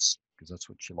crafts, because that's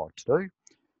what she liked to do.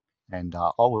 And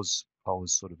I was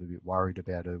sort of a bit worried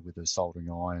about her with her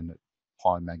soldering iron at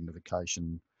high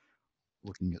magnification,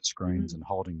 looking at screens and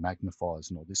holding magnifiers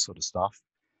and all this sort of stuff.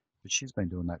 But she's been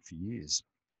doing that for years,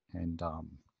 and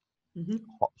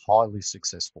highly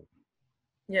successful.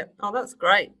 Yeah. Oh, that's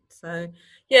great. So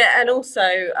yeah, and also,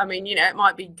 I mean, you know, it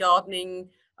might be gardening.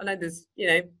 I know there's, you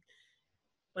know,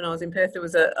 when I was in Perth, there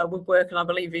was a woodwork, and I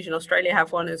believe Vision Australia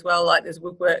have one as well. Like there's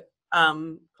woodwork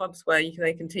clubs where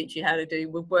they can teach you how to do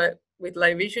woodwork with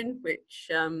low vision, which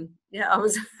yeah, I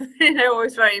was you know,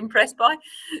 always very impressed by.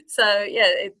 So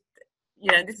yeah,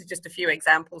 you know, this is just a few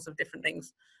examples of different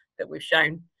things that we've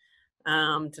shown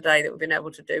today that we've been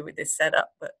able to do with this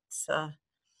setup. But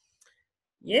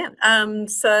yeah,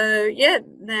 so yeah,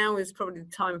 now is probably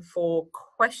the time for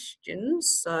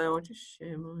questions. So I'll just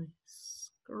share my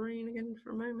screen again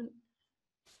for a moment.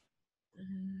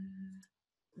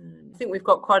 I think we've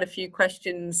got quite a few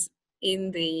questions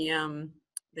in the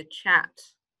chat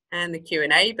and the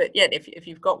Q&A, but yet if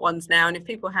you've got ones now, and if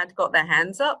people had got their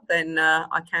hands up, then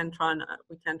we can try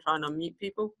and unmute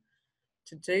people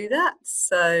to do that.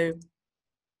 So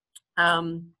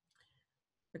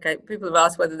okay, people have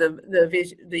asked whether the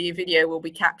video will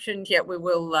be captioned. Yeah, we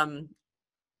will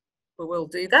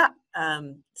do that.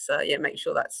 So yeah, make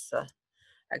sure that's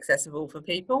accessible for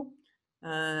people.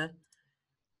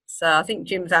 So I think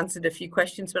Jim's answered a few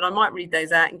questions, but I might read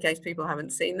those out in case people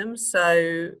haven't seen them.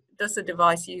 So does the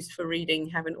device used for reading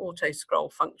have an auto scroll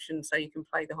function so you can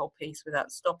play the whole piece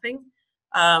without stopping?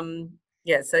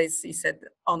 Yeah, so he said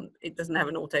it doesn't have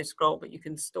an auto scroll, but you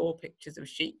can store pictures of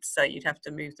sheets, so you'd have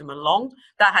to move them along.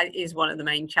 That is one of the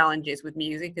main challenges with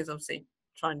music, is obviously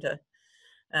trying to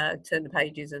turn the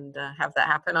pages and have that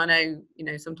happen. I know, you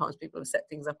know, sometimes people have set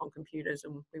things up on computers,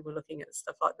 and we were looking at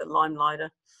stuff like the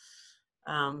Limelighter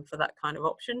for that kind of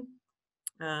option.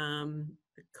 The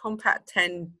Compact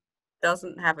 10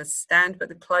 doesn't have a stand, but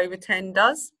the Clover 10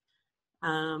 does.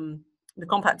 The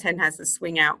Compact 10 has the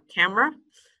swing out camera,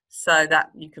 so that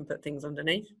you can put things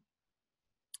underneath.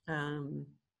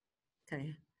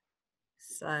 Okay,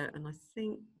 so, and I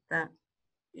think that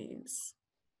is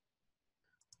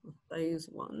those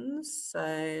ones.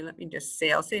 So let me just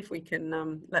see, I'll see if we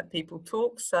can let people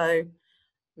talk. So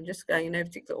I'm just going in no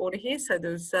particular order here. So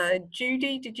there's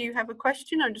Judy, did you have a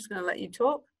question? I'm just going to let you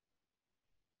talk.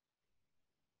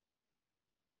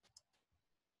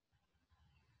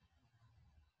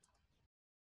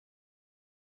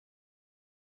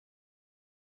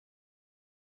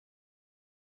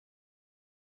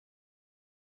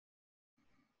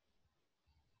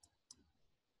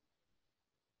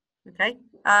 Okay,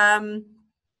 I've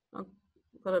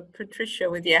got a Patricia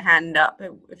with your hand up.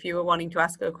 If you were wanting to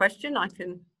ask her a question,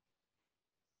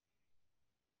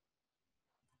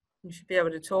 you should be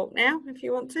able to talk now if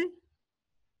you want to.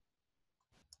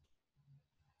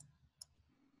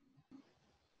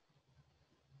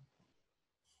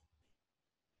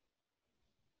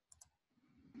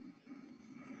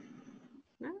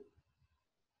 No?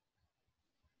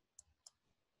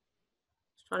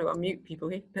 Just trying to unmute people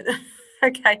here.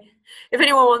 Okay, if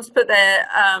anyone wants to put their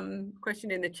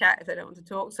question in the chat if they don't want to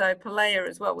talk. So Palea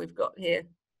as well, we've got here.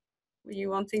 Were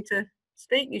you wanting to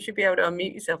speak? You should be able to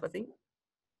unmute yourself, I think.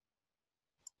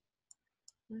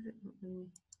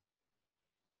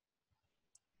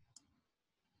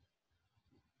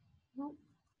 Oh.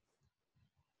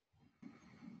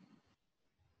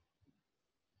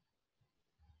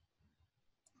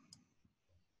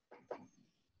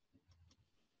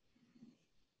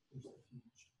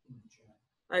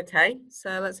 Okay,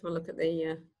 so let's have a look at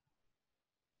the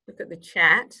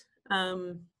chat.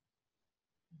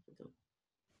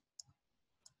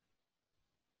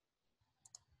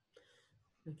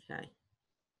 Okay.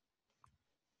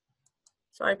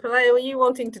 Sorry, Palea, were you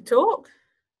wanting to talk?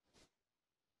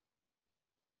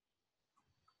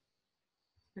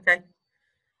 Okay.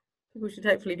 People should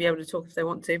hopefully be able to talk if they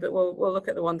want to, but we'll look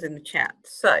at the ones in the chat.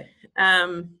 So, okay.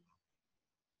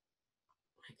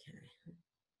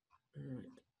 All right.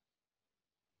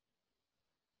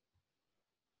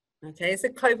 Okay, is the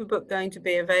Clover book going to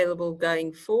be available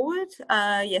going forward?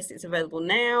 Yes, it's available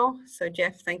now. So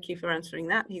Jeff, thank you for answering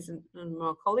that. He's one of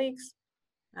our colleagues.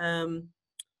 And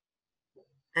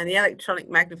the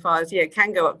electronic magnifiers, yeah,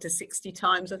 can go up to 60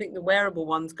 times. I think the wearable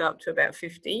ones go up to about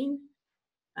 15.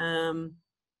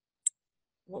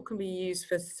 What can be used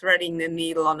for threading the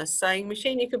needle on a sewing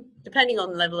machine? You could, depending on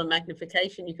the level of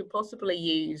magnification, you could possibly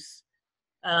use,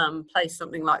 place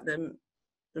something like the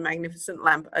magnificent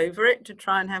lamp over it to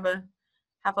try and have a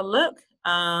look.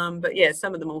 But yeah,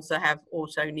 some of them also have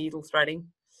auto needle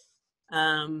threading.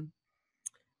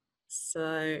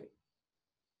 So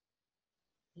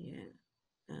yeah,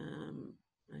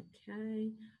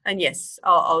 okay. And yes,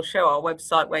 I'll show our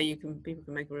website where people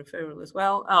can make a referral as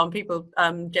well.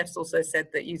 Jeff's also said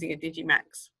that using a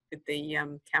Digimax with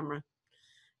the camera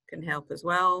can help as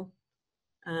well.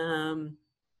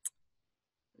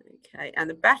 Okay, and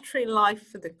the battery life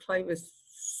for the Clover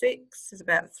 6 is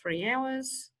about 3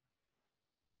 hours.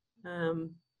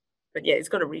 But yeah, it's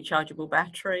got a rechargeable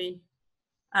battery.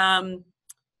 The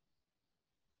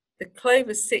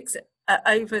Clover 6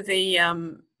 over the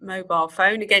mobile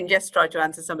phone, again, Jess tried to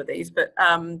answer some of these, but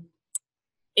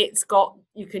it's got,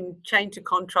 you can change the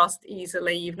contrast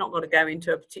easily. You've not got to go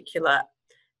into a particular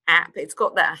app. It's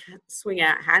got that swing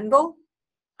out handle.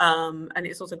 And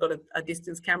it's also got a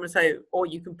distance camera, so, or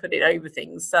you can put it over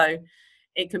things, so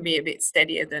it can be a bit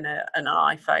steadier than an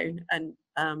iPhone. And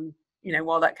you know,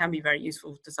 while that can be very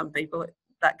useful to some people,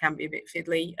 that can be a bit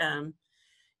fiddly.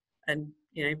 And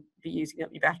you know, be using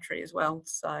up your battery as well.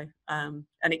 So, and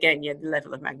again, yeah, the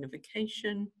level of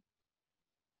magnification.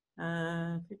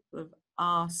 People have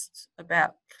asked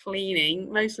about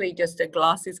cleaning, mostly just a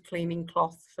glasses cleaning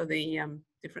cloth for the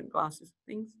different glasses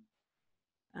things.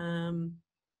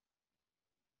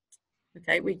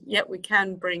 Okay, we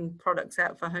can bring products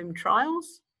out for home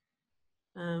trials.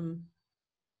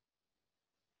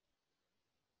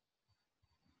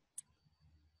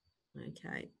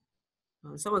 Okay.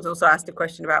 Someone's also asked a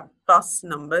question about bus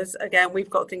numbers. Again, we've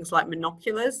got things like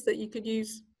monoculars that you could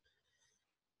use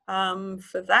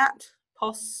for that.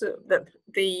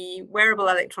 The wearable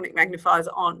electronic magnifiers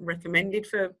aren't recommended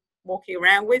for walking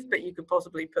around with, but you could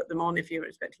possibly put them on if you're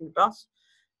expecting the bus.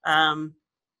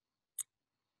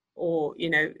 Or, you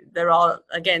know,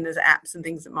 there's apps and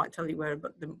things that might tell you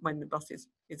when the bus is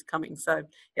coming. So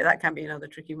yeah, that can be another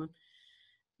tricky one.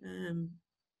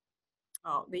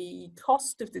 The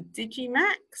cost of the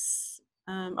Digimax.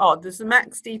 Does the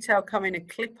Max Detail come in a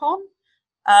clip-on?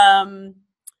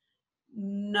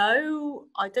 No,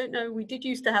 I don't know. We did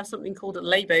used to have something called a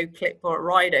Labo clip or a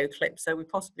Rido clip, so we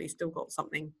possibly still got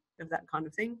something of that kind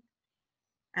of thing.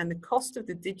 And the cost of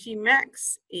the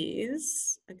Digimax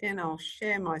is, again, I'll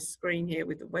share my screen here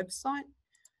with the website.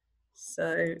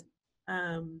 So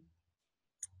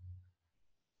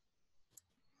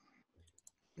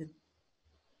the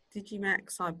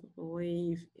Digimax, I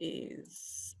believe,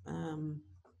 is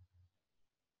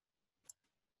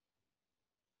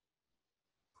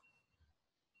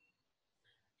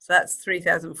so that's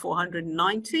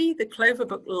 3,490. The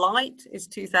Cloverbook Lite is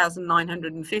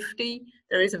 2,950.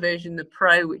 There is a version, the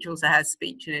Pro, which also has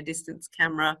speech and a distance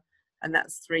camera, and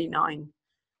that's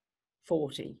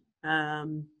 3,940.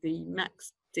 The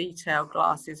Max Detail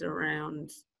glass is around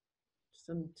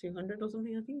some 200 or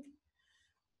something, I think.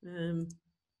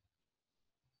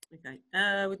 Okay.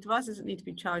 With devices that need to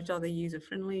be charged, are they user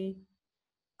friendly?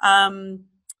 All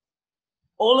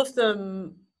of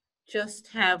them just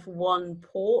have one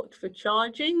port for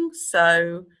charging,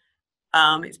 so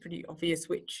it's pretty obvious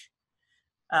which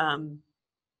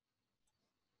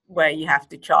where you have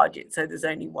to charge it. So there's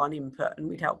only one input, and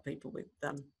we'd help people with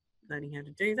learning how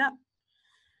to do that.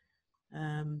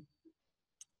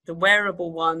 The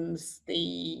wearable ones,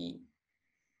 the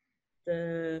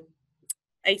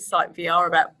AceSight VR,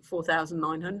 about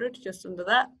 4,900, just under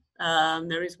that.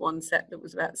 There is one set that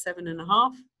was about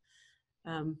 7.5.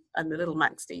 And the little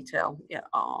Max Detail, yeah,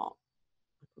 I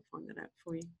could find that out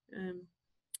for you.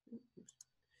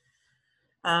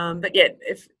 But yeah,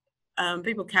 if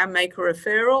people can make a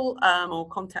referral or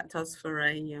contact us for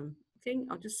a thing.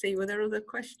 I'll just see whether there are other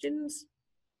questions.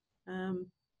 And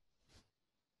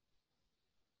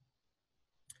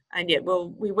yeah,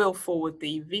 we will forward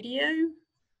the video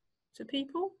to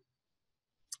people.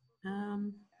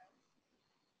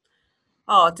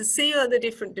 To see the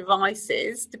different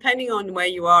devices, depending on where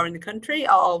you are in the country,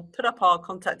 I'll put up our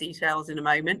contact details in a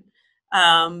moment.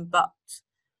 But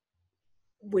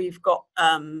we've got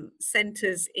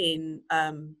centres in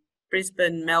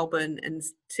Brisbane, Melbourne, and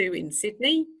 2 in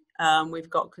Sydney. We've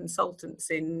got consultants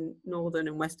in Northern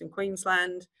and Western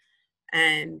Queensland,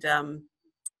 and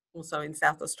also in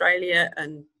South Australia.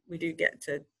 And we do get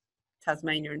to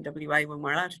Tasmania and WA when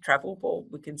we're allowed to travel, or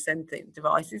we can send the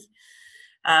devices.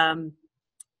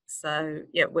 So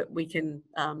yeah, we can,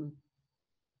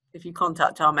 if you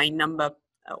contact our main number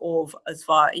or as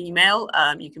via email,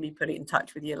 you can be put in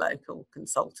touch with your local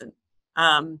consultant.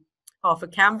 For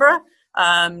Canberra,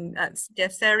 that's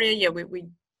Jeff's area. Yeah, we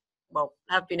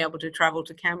have been able to travel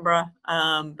to Canberra,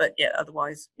 but yeah,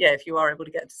 otherwise, yeah, if you are able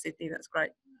to get to Sydney, that's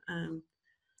great.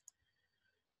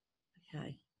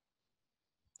 Okay,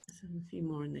 so a few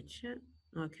more in the chat.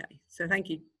 Okay, so thank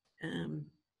you.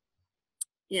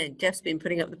 Yeah, Jeff's been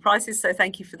putting up the prices, so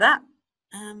thank you for that.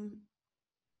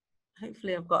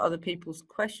 Hopefully I've got other people's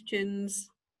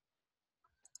questions.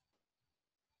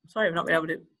 Sorry, I've not been able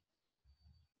to.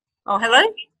 Oh, hello?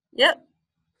 Yep.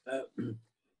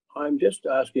 I'm just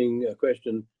asking a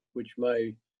question which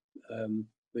may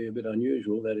be a bit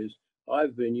unusual. That is,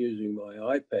 I've been using my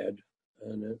iPad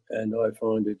and I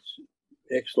find it's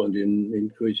excellent in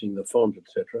increasing the font,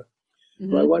 etc.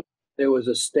 Mm-hmm. I wonder if there was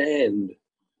a stand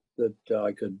that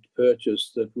I could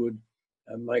purchase that would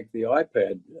make the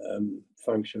iPad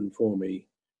function for me.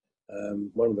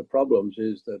 One of the problems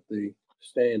is that the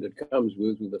stand it comes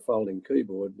with the folding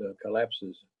keyboard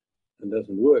collapses and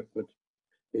doesn't work, but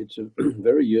it's a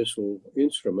very useful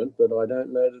instrument, but I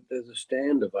don't know that there's a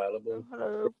stand available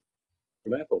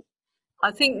from Apple.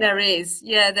 I think there is.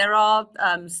 Yeah, there are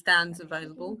stands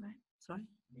available. Sorry.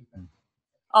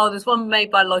 Oh, there's one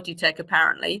made by Logitech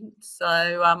apparently. So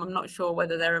I'm not sure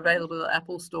whether they're available at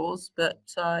Apple stores, but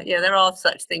yeah, there are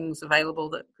such things available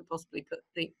that could possibly put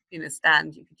in a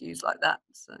stand you could use like that.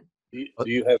 So Do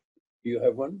you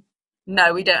have one?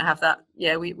 no, we don't have that.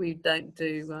 Yeah, we don't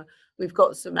do. We've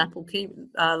got some Apple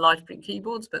large print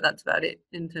keyboards, but that's about it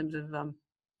in terms of.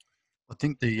 I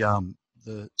think the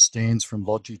stands from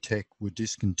Logitech were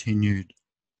discontinued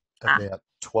about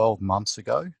 12 months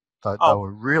ago. They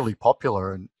were really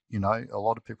popular, and you know, a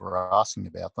lot of people are asking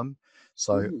about them.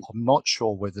 So I'm not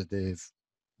sure whether they've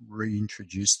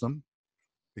reintroduced them,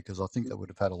 because I think they would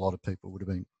have had a lot of people would have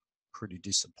been pretty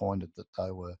disappointed that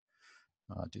they were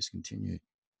discontinued.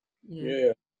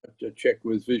 Yeah, I have to check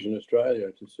with Vision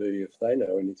Australia to see if they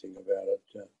know anything about it.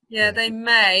 Yeah, they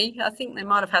may. I think they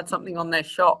might have had something on their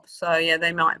shop, so yeah,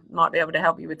 they might be able to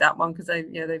help you with that one, because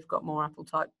they've got more Apple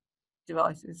type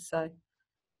devices. So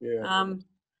yeah,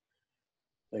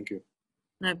 thank you.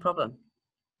 No problem.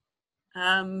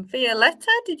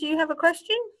 Violetta, did you have a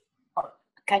question?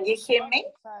 Can you hear me?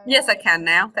 Yes, I can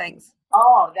now. Thanks.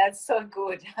 Oh, that's so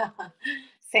good.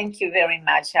 Thank you very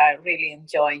much. I really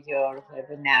enjoyed your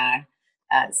webinar.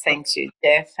 Thank you,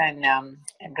 Jeff and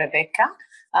Rebecca.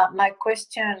 My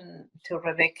question to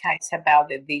Rebecca is about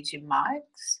the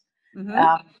Digimarks.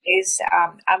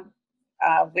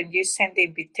 When you sent the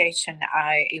invitation,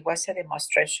 it was a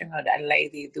demonstration of a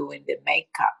lady doing the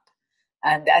makeup.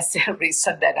 And that's the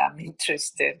reason that I'm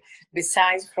interested.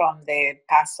 Besides from the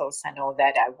puzzles and all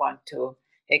that, I want to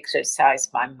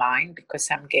exercise my mind because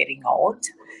I'm getting old.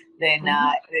 Then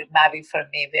it might be for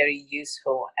me very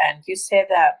useful. And you said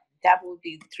that would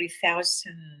be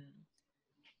 3,000.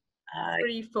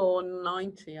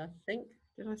 3,490, I think.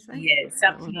 Did I say? Yeah,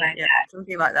 something like that.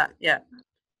 Something like that. Yeah.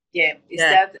 Yeah.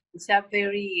 Is that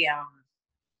very?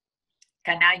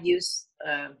 Can I use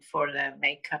for the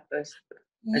makeup as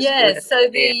yeah. So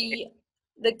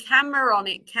the camera on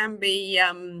it can be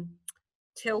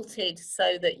tilted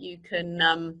so that you can.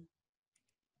 I don't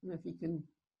know if you can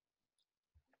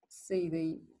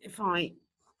see if I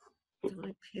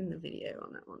pin the video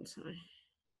on that one. Sorry.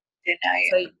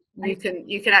 So you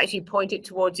can actually point it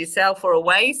towards yourself or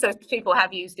away. So people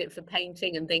have used it for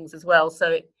painting and things as well.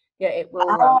 So it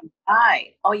will.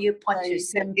 You point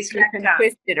yourself. It's you can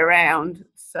twist it around.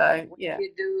 So yeah.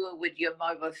 You do with your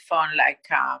mobile phone, like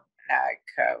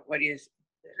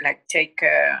take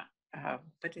a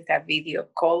what is that, video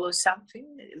call or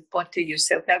something? Point to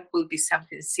yourself. That will be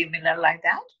something similar like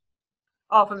that.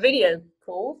 Oh, for video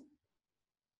calls.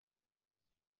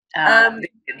 The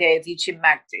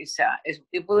Digimark is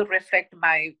it will reflect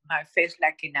my face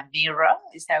like in a mirror.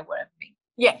 Is that what I mean?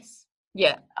 Yes.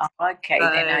 Yeah. Okay.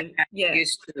 Then I can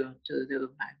use to do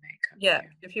my makeup. Yeah.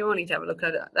 If you wanted to have a look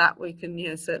at that, we can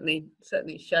certainly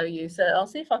show you. So I'll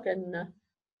see if I can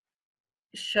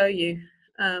show you.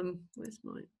 Where's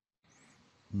mine?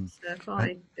 So if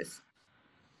I just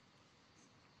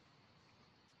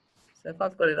if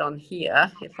I've got it on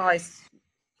here, if I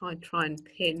try and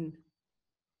pin.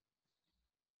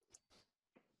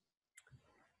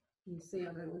 You see, I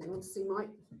don't really want to see my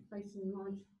face in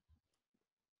mine.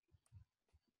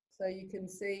 So you can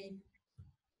see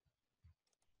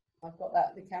I've got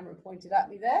the camera pointed at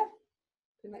me there.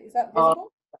 Is that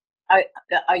visible?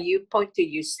 Are you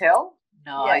pointing yourself?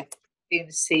 No, yeah. I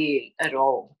didn't see at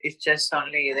all. It's just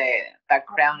only the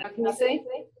background. Can you see?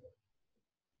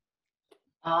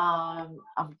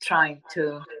 I'm trying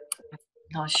to,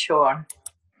 not sure.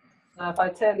 If I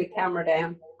turn the camera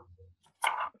down.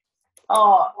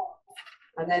 Oh.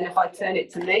 And then if I turn it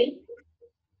to me.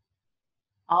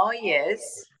 Oh,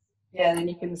 yes. Yeah, then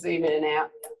you can zoom in and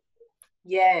out.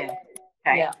 Yeah.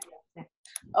 Okay. Yeah.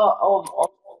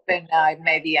 Then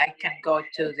maybe I can go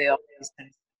to the office and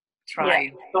try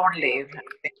and don't leave. I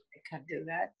think I can do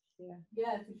that.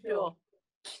 Yeah, for sure.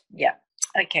 Yeah.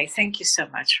 Okay. Thank you so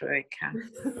much, Rebecca.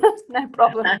 No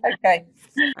problem. Okay.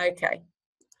 Okay.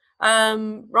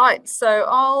 Right. So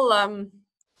I'll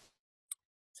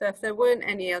so if there weren't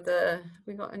any other,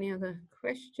 we got any other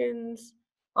questions?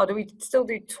 Oh, do we still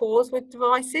do tours with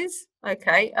devices?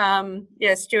 Okay.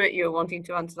 Yeah, Stuart, you were wanting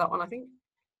to answer that one, I think.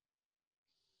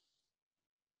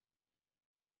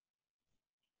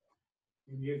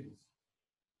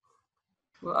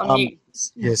 Well,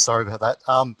 yeah, sorry about that.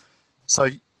 So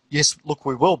yes, look,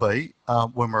 we will be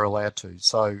when we're allowed to.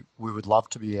 So we would love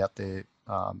to be out there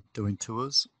doing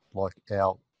tours. Like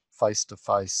our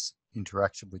face-to-face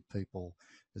interaction with people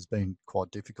has been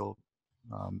quite difficult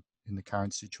in the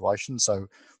current situation. So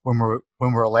when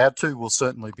we're allowed to, we'll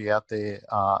certainly be out there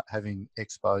having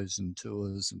expos and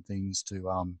tours and things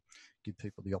to give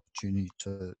people the opportunity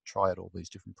to try out all these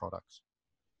different products.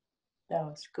 That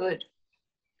was good.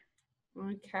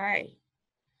 Okay.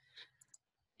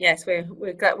 Yes,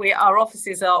 we're glad our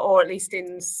offices are, or at least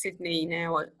in Sydney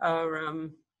now, are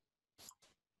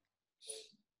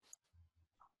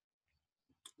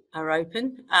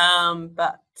open.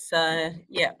 But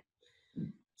yeah,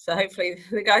 so hopefully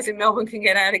the guys in Melbourne can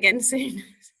get out again soon.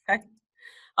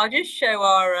 I'll just show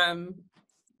our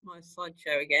my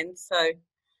slideshow again.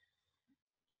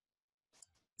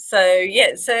 So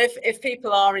yeah, so if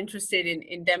people are interested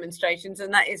in demonstrations,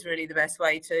 and that is really the best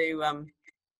way to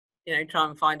you know, try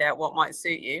and find out what might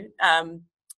suit you,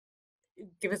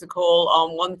 give us a call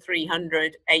on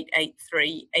 1300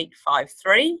 883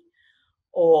 853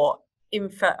 or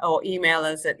email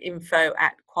us at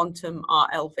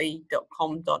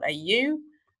info@quantumrlv.com.au.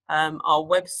 Our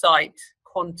website,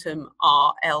 Quantum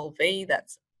RLV,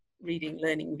 that's reading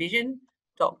learning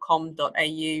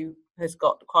vision.com.au, has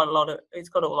got quite a lot of, it's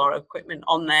got all our equipment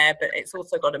on there, but it's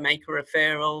also got a make a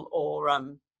referral or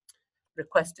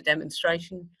request a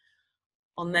demonstration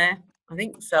on there, I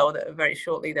think. So that very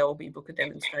shortly there will be book a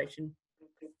demonstration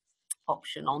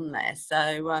option on there.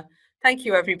 So thank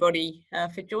you everybody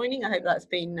for joining. I hope that's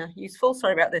been useful.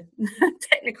 Sorry about the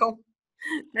technical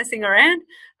messing around,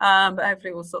 but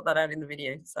hopefully we'll sort that out in the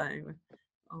video. So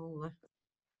I'll,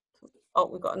 oh,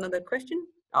 we've got another question.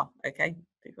 Oh, okay.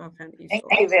 People have found it useful.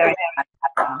 Thank you very much.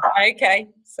 Okay,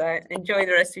 so enjoy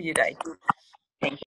the rest of your day.